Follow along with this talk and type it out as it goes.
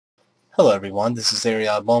Hello everyone, this is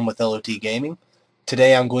Ariad1 with LOT Gaming.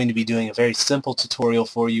 Today I'm going to be doing a very simple tutorial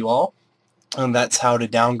for you all, and that's how to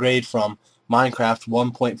downgrade from Minecraft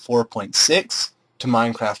 1.4.6 to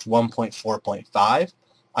Minecraft 1.4.5.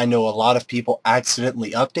 I know a lot of people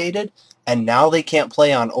accidentally updated, and now they can't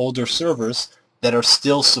play on older servers that are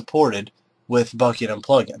still supported with Bucket and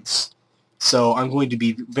plugins. So I'm going to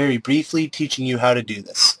be very briefly teaching you how to do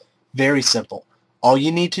this. Very simple. All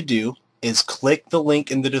you need to do is click the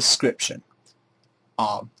link in the description.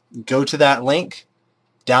 Go to that link,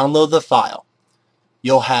 download the file.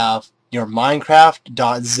 You'll have your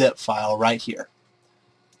minecraft.zip file right here.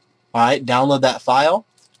 Alright, download that file,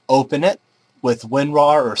 open it with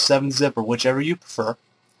WinRAR or 7-zip or whichever you prefer.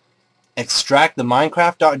 Extract the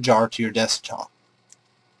minecraft.jar to your desktop.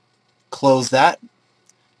 Close that.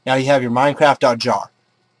 Now you have your minecraft.jar.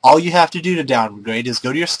 All you have to do to downgrade is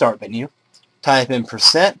go to your start menu, type in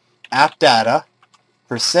 %appdata,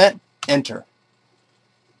 %enter.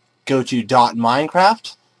 Go to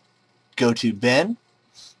 .minecraft, go to bin,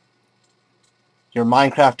 your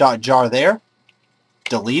minecraft.jar there,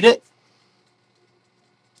 delete it,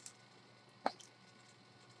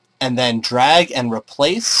 and then drag and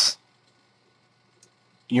replace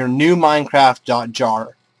your new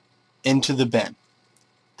minecraft.jar into the bin.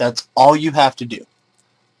 That's all you have to do.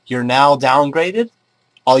 You're now downgraded.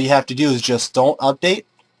 All you have to do is just don't update,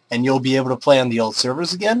 and you'll be able to play on the old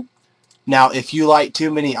servers again. Now, if you like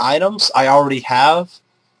too many items, I already have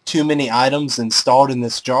too many items installed in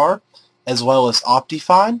this jar, as well as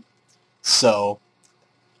Optifine. So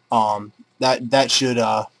that should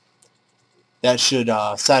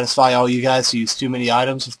satisfy all you guys who use too many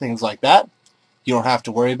items or things like that. You don't have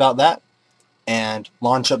to worry about that. And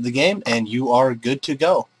launch up the game, and you are good to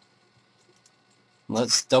go.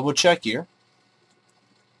 Let's double check here.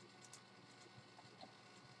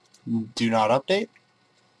 Do not update.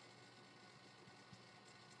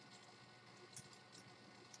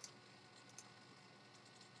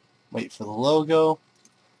 Wait for the logo.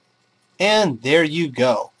 And there you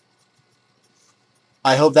go.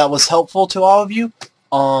 I hope that was helpful to all of you.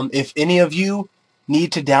 If any of you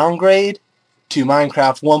need to downgrade to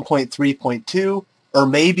Minecraft 1.3.2, or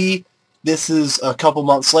maybe this is a couple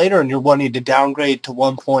months later and you're wanting to downgrade to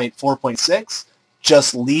 1.4.6,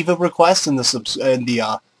 just leave a request in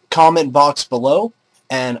the comment box below,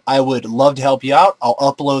 and I would love to help you out. I'll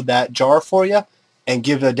upload that jar for you and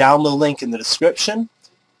give a download link in the description.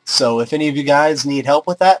 So if any of you guys need help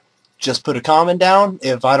with that, just put a comment down.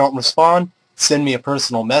 If I don't respond, send me a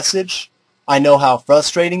personal message. I know how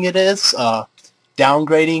frustrating it is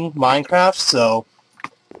downgrading Minecraft, so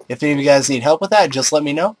if any of you guys need help with that, just let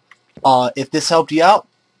me know. If this helped you out,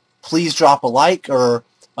 please drop a like or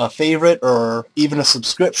a favorite or even a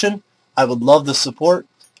subscription. I would love the support.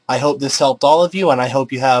 I hope this helped all of you, and I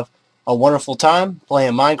hope you have a wonderful time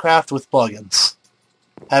playing Minecraft with plugins.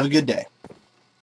 Have a good day.